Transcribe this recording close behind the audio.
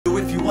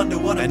wonder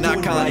what I'm doing. And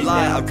I can't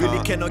lie, I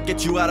really cannot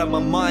get you out of my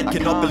mind.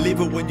 Cannot believe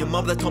it when your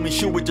mother told me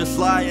she would just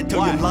lie and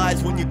tell you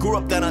lies. When you grew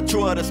up that I'm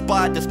true or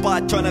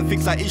despite trying to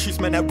fix our issues,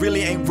 man, that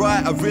really ain't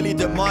right. I really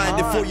didn't mind.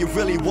 If all you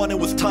really wanted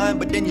was time,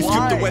 but then you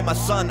stripped away my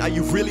son. Are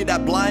you really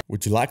that blind?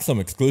 Would you like some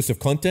exclusive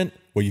content?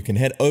 Well, you can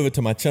head over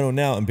to my channel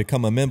now and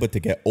become a member to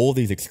get all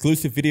these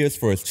exclusive videos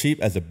for as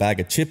cheap as a bag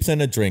of chips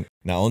and a drink.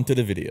 Now on to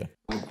the video.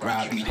 Hey,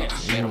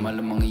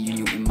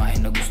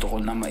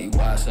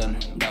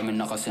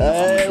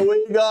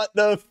 we got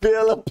the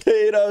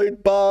Filipino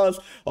bars.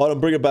 Hold on,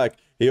 bring it back.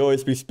 He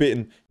always be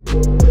spitting.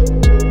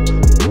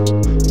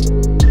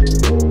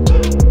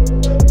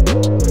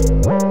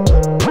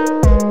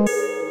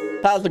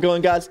 How's it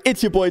going, guys?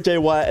 It's your boy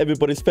Wyatt,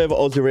 everybody's favorite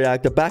Aussie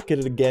reactor, back at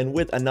it again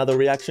with another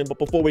reaction. But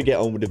before we get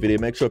on with the video,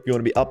 make sure if you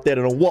want to be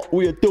updated on what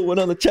we are doing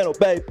on the channel,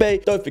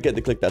 baby, don't forget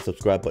to click that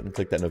subscribe button,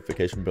 click that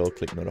notification bell,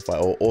 click notify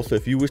all. Also,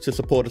 if you wish to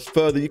support us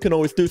further, you can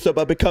always do so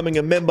by becoming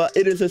a member.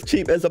 It is as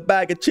cheap as a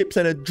bag of chips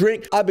and a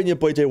drink. I've been your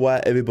boy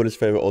Wyatt, everybody's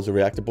favorite Aussie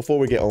reactor. Before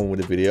we get on with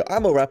the video,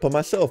 I'm a rapper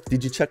myself.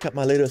 Did you check out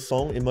my latest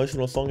song,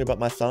 emotional song about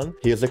my son?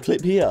 Here's a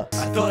clip here.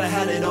 I thought I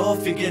had it all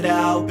figured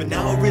out, but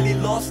now I really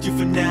lost you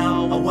for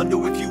now. I wonder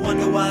if you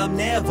wonder why I'm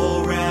never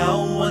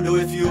around.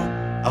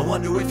 I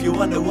wonder if you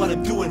wonder what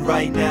I'm doing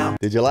right now.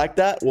 Did you like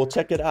that? Well,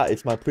 check it out.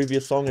 It's my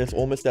previous song and it's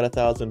almost at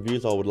 1,000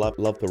 views. I would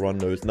love to run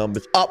those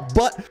numbers up.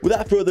 But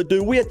without further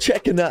ado, we are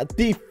checking out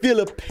the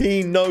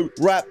Filipino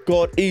rap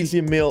god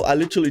Easy Meal. I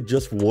literally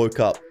just woke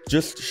up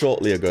just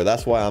shortly ago.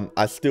 That's why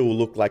I still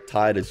look like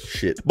tired as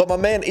shit. But my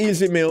man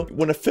Easy Meal,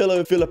 when a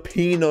fellow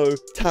Filipino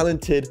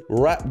talented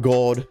rap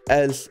god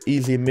as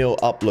Easy Meal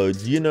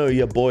uploads, you know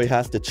your boy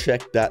has to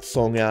check that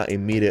song out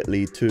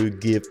immediately to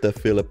give the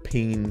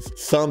Philippines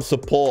some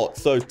support.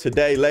 So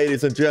today,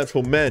 ladies and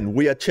gentlemen,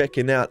 we are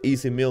checking out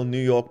Easy Meal New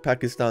York,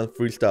 Pakistan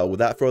freestyle.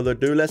 Without further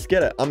ado, let's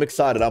get it. I'm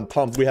excited. I'm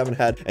pumped. We haven't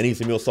had an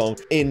Easy Meal song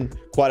in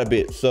quite a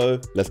bit,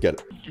 so let's get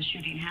it. The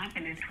shooting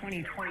happened in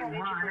 2021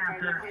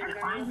 after an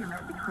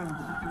argument between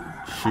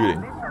the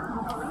Shooting.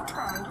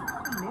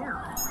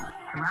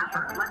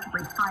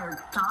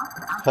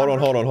 Hold on.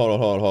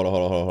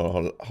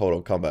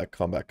 Come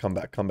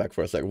back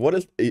for a second. What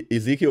is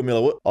Ezekiel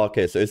Miller? What?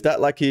 Okay, so is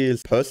that like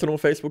his personal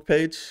Facebook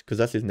page? Because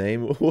that's his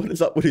name. What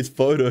is up with his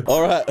photo?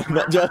 All right,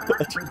 not just.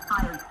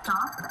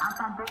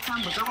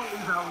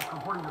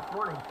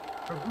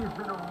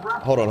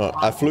 Hold on.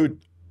 I flew.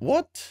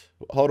 What?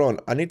 Hold on.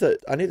 I need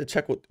to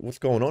check what's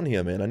going on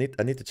here, man. I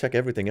need to check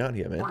everything out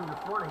here, man.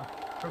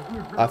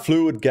 I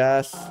flew with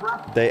gas.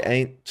 They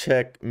ain't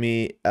check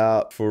me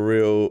out for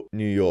real.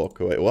 New York.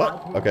 Wait, what?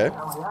 Okay.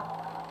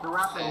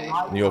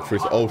 New York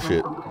freestyle. Oh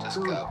shit.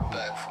 Just got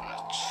back from the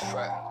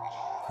track.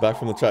 Back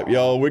from the trap.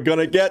 Yo, we're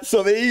gonna get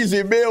some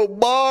Easy Meal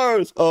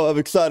bars. Oh, I'm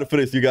excited for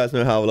this. You guys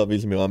know how I love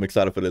Easy Meal. I'm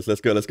excited for this. Let's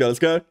go. We doing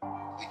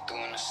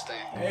this thing.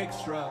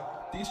 Extra.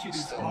 This shit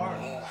is hard.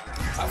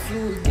 I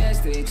flew with gas,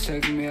 they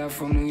checked me out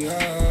from New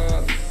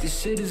York. This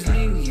shit is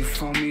legal, you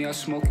from me, I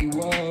smoke you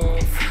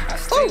off. I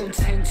stay on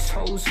 10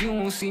 toes, you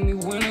won't see me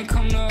when I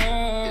come to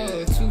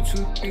earth. 2,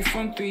 2, 3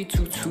 from 3,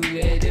 2, 2,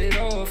 let it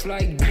off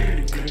like.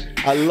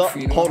 I love.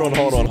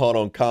 Hold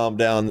on. Calm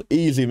down.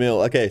 Easy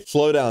Meal. Okay,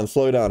 slow down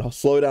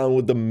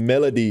with the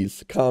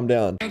melodies. Calm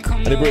down. I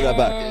need to bring that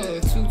back.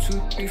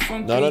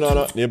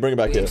 No. Need to bring it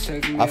back here.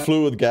 I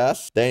flew with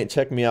gas. They ain't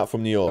checked me out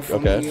from New York.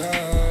 Okay.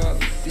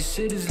 This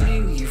shit is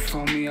legal, you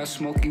from me, I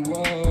smoke you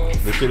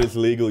off. This shit is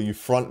legal, you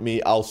front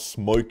me, I'll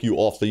smoke you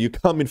off. So you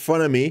come in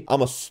front of me,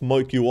 I'ma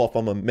smoke you off,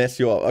 I'ma mess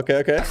you up.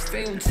 Okay. I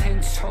stay on 10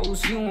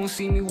 toes, you won't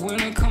see me when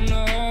I come to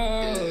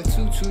earth.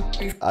 2, 2,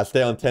 3. I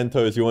stay on 10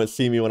 toes, you won't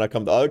see me when I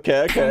come to.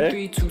 Okay.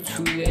 3, 2,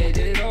 2, let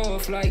it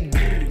off like.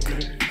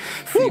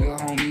 Free the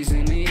homies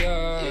in the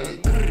yard.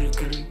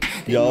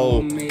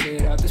 Yo. Made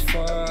it out this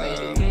far.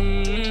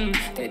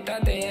 They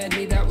thought they had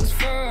me, that was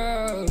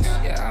false.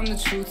 Yeah, I'm the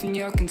truth and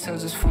y'all can tell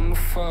just from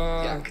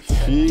afar.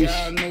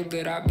 Y'all know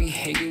that I be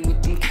hanging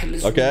with them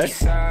killers. Okay. We be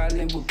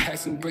silent, we're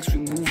passing bricks,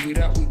 we move it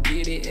out, we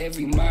get it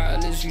every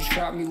mile. As you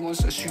try me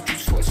once, I shoot you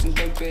twice and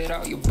dump it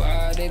out your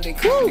body. They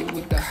call me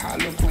with the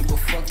hollow point, but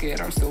fuck it,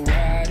 I'm still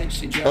riding.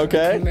 She driving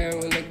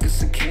Camaro like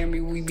it's a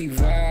Camry, we be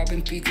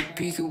vibing.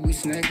 Pika, we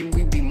snacking,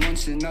 we be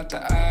munching out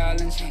the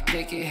islands.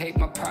 They can hate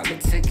my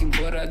politicking,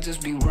 but I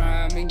just be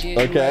rhyming.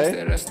 Getting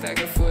that I stack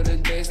it for the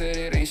days that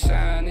it ain't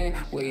shining.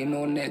 Waiting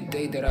on that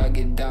day that I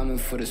get diamond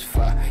for this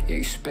fire. Yeah,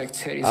 you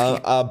spectators.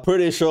 I'm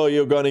pretty sure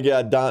you're gonna get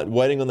a diamond.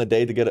 Waiting on the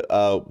day to get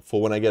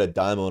for when I get a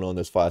diamond on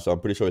this fire. So I'm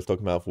pretty sure he's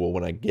talking about for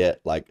when I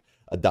get like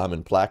a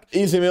diamond plaque.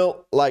 Easy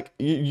Meal, like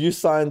you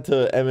signed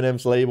to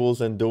Eminem's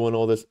labels and doing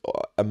all this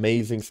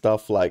amazing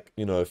stuff, like,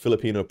 you know,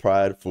 Filipino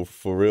pride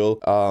for real.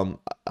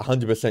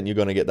 100% you're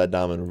gonna get that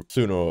diamond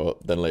sooner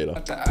than later.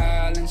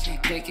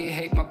 They can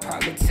hate my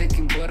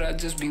politicking, but I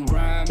just be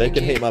rhyming. They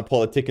can hate my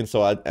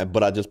politicking,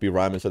 but I just be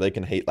rhyming. So they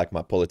can hate like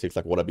my politics,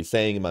 like what I be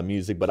saying in my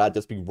music, but I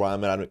just be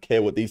rhyming. I don't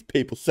care what these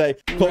people say.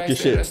 Talk your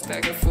shit.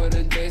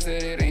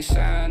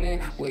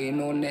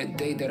 Waiting on that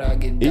day that I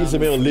get Easy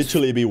Meal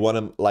literally be one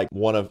of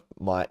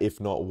my, if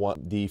not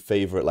the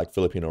favorite like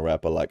Filipino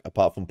rapper, like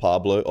apart from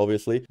Pablo,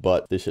 obviously.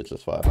 But this shit's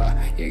just fire.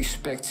 Yeah, you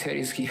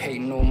spectators keep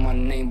hating on my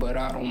name, but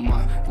I don't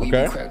mind. We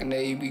be cracking,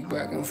 they be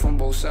cracking from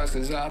both sides,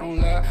 cause I don't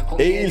lie.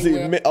 Hold on.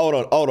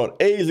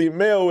 Easy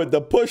Meal with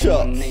the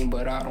push-ups.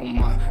 But I don't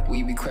mind.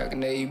 We be cracking,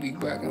 they be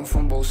cracking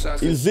from both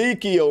sides.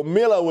 Ezekiel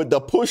Miller with the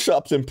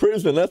push-ups in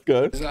prison. Let's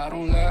go. I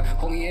don't lie.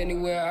 Hold me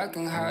anywhere I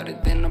can hide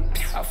it. Then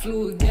I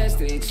flew a gas,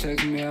 they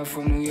checked me out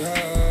from New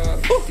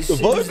York. The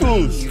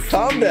vocals.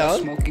 Calm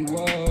down.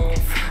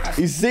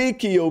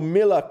 Ezekiel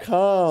Miller,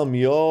 calm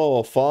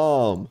your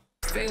farm.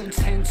 Stay on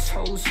 10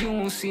 toes, you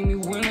won't see me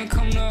when I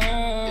come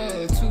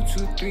to 2,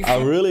 2, 3, 4.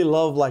 I really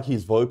love like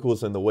his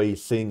vocals and the way he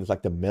sings,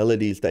 like the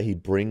melodies that he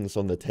brings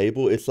on the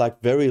table. It's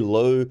like very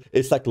low,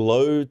 it's like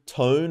low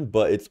tone,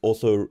 but it's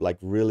also like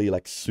really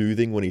like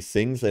soothing when he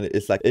sings. And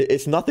it's like,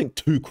 it's nothing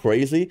too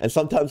crazy. And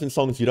sometimes in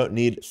songs, you don't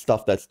need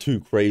stuff that's too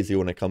crazy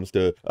when it comes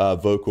to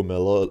vocal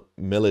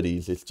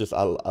melodies. It's just,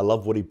 I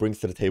love what he brings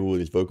to the table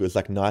with his vocals. It's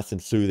like nice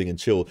and soothing and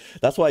chill.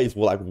 That's why he's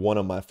like one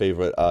of my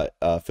favorite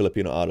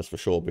Filipino artists for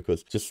sure,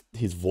 because just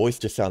his voice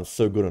just sounds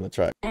so good on the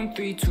track. 1,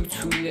 3, 2,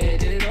 2,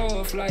 let it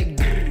off like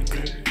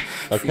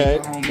okay,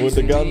 with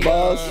the gun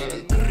bars.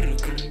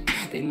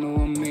 They know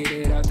I made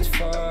it out this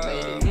far.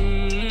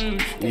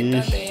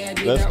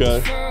 Let's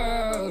go.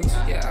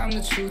 Yeah, I'm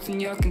the truth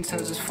and y'all can tell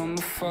us from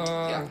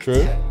afar.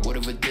 True.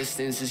 Whatever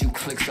distance is you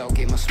clicks out,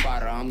 get my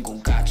spotter, I'm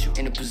gon' got you.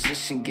 In a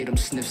position, get them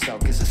sniffs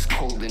out, cause it's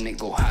cold and it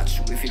go hot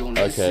you. If you don't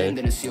listen,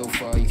 then it's your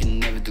fault. You can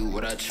never do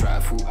what I try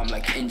for. I'm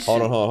like inches.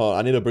 Hold on.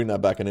 I need to bring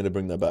that back.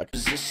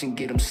 Position,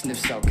 get them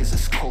sniffs out, cause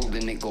it's cold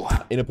and it go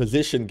hot. In a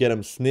position, get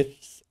them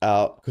sniffs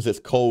out because it's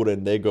cold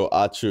and they go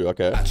achu.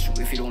 Okay.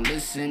 If you don't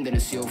listen, then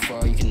it's your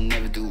fault. You can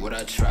never do what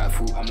I try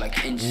for. I'm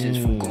like inches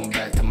from going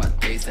back to my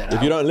days that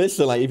if you don't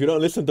listen, like if you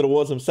don't listen to the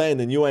words I'm saying,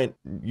 then you ain't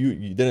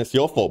then it's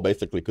your fault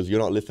basically, because you're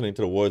not listening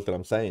to the words that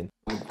I'm saying.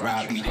 Hey,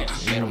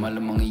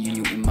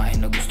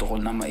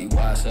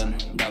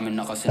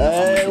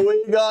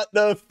 we got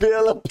the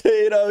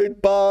Filipino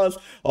bars.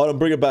 Hold on,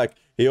 bring it back.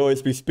 He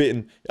always be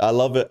spitting. I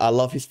love it. I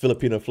love his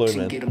Filipino flow,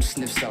 man. Get them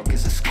sniffs out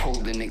cause it's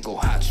cold and it go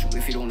hot you.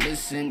 If you don't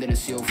listen, then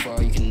it's your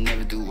fault. You can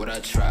never do what I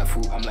try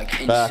for. I'm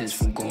like inches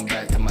from going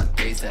back to my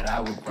days that I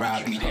would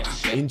rob you.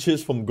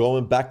 Inches from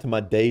going back to my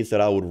days that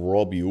I would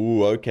rob you.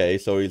 Ooh, okay.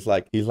 So he's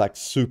like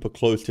super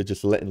close to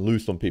just letting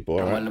loose on people,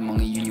 all right?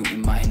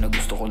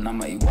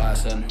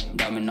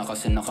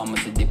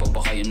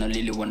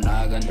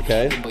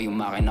 Okay.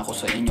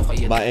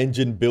 My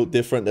engine built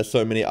different. There's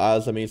so many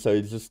eyes on me, so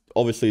he's just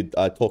obviously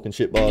talking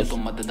shit bars.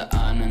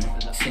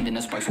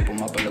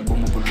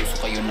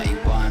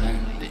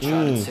 They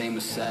try to tame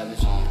a savage.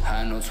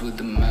 High notes with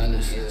the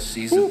malice.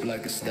 Seize up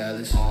like a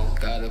stylist.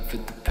 Gotta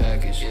fit the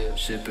package.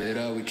 Ship it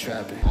out, we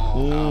trap it. I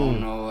don't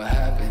know what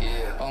happened.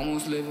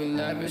 Almost living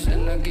lavish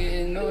and not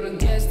getting all the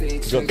gas.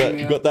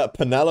 You got that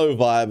Panalo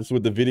vibes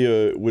with the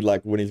video, with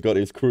like when he's got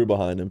his crew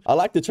behind him. I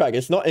like the track.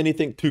 It's not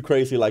anything too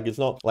crazy. Like it's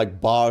not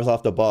like bars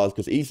after bars,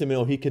 because Easy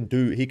Meal, he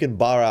can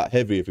bar out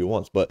heavy if he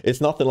wants, but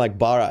it's nothing like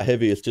bar out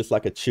heavy. It's just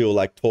like a chill,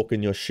 like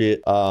talking your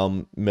shit,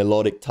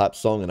 melodic type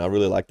song, and I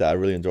really like that. I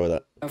really enjoy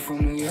that. From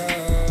New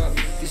York,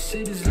 this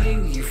shit is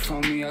legal, you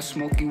from me, I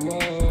smoke you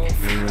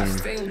off. I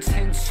stay on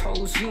 10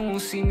 toes, you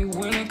won't see me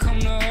when I come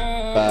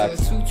to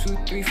 2,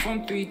 2, 3,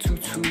 from 3, 2,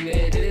 2,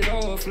 let it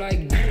off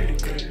like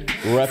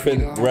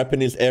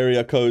Repping his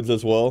area codes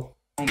as well.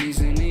 Homies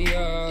in New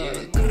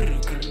York,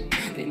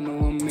 they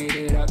know I made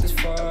it out this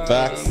far.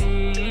 Facts.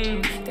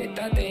 They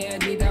thought they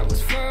had me, that was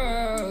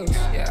fucked.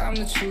 Yeah, I'm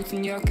the truth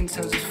and y'all can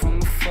tell us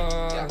from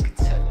afar.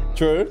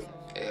 True.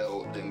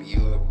 Them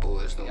Europe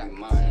boys don't be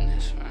minding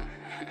this, man.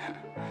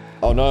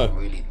 Oh no.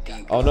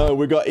 Oh no,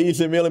 we got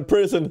Easy Meal in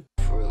prison.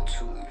 For real,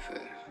 truly,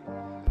 fair.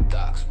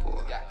 Docs,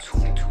 boy.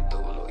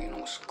 2200, you know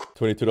what's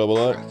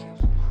 2200.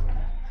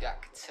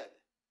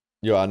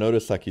 Yo, I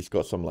noticed like he's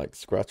got some like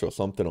scratch or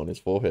something on his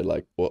forehead.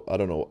 Like, what? I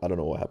don't know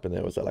what happened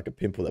there. Was that like a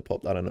pimple that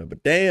popped? I don't know.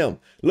 But damn,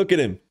 look at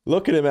him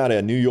out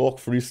there, New York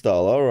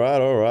freestyle. All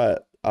right.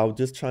 I was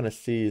just trying to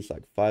see. It's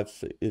like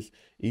 5'6". Is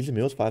Easy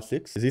Meal's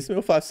 5'6"? Is Easy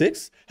Meal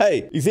 5'6"?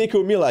 Hey,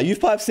 Ezekiel Miller, are you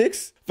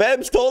 5'6"?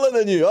 Fam's taller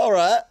than you. All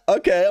right.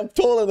 Okay, I'm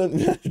taller than...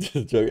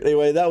 Just joking.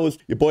 Anyway, that was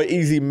your boy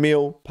Easy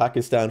Meal,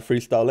 Pakistan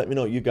freestyle. Let me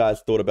know what you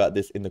guys thought about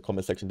this in the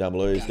comment section down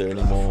below. Is there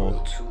any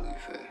more? I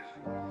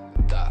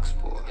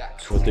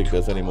don't think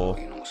there's any more.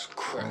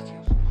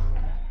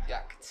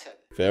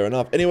 Fair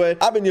enough. Anyway,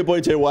 I've been your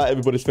boy Jay Wyatt,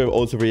 everybody's favorite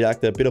auto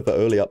reactor. A bit of an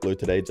early upload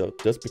today,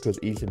 just because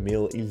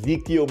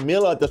Ezekiel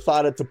Miller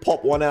decided to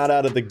pop one out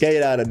of the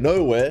gate, out of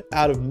nowhere.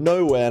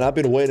 And I've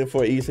been waiting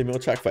for an Easy Meal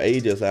track for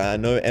ages. And I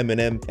know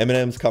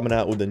Eminem's coming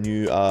out with a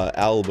new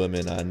album,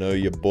 and I know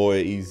your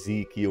boy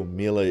Ezekiel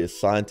Miller is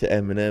signed to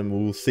Eminem.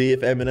 We'll see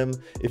if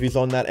he's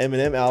on that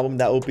Eminem album.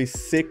 That would be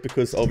sick,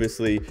 because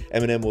obviously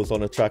Eminem was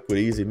on a track with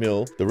Easy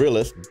Meal, the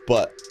realest.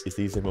 But is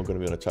Easy Meal going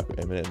to be on a track with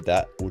Eminem?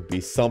 That would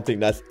be something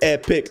that's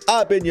epic.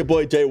 I've been your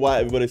boy Jay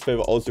Wyatt, everybody's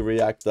favorite Aussie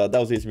reactor. That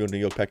was Easy Meal New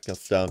York packing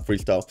us down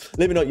freestyle.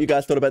 Let me know what you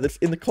guys thought about this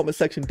in the comment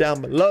section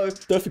down below.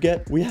 Don't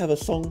forget, we have a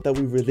song that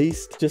we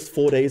released just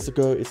 4 days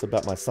ago. It's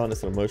about my son.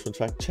 It's an emotional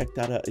track. Check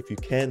that out if you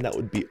can. That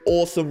would be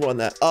awesome. Run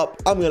that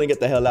up. I'm gonna get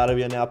the hell out of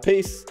here now.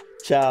 Peace.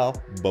 Ciao.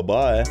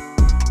 Bye-bye.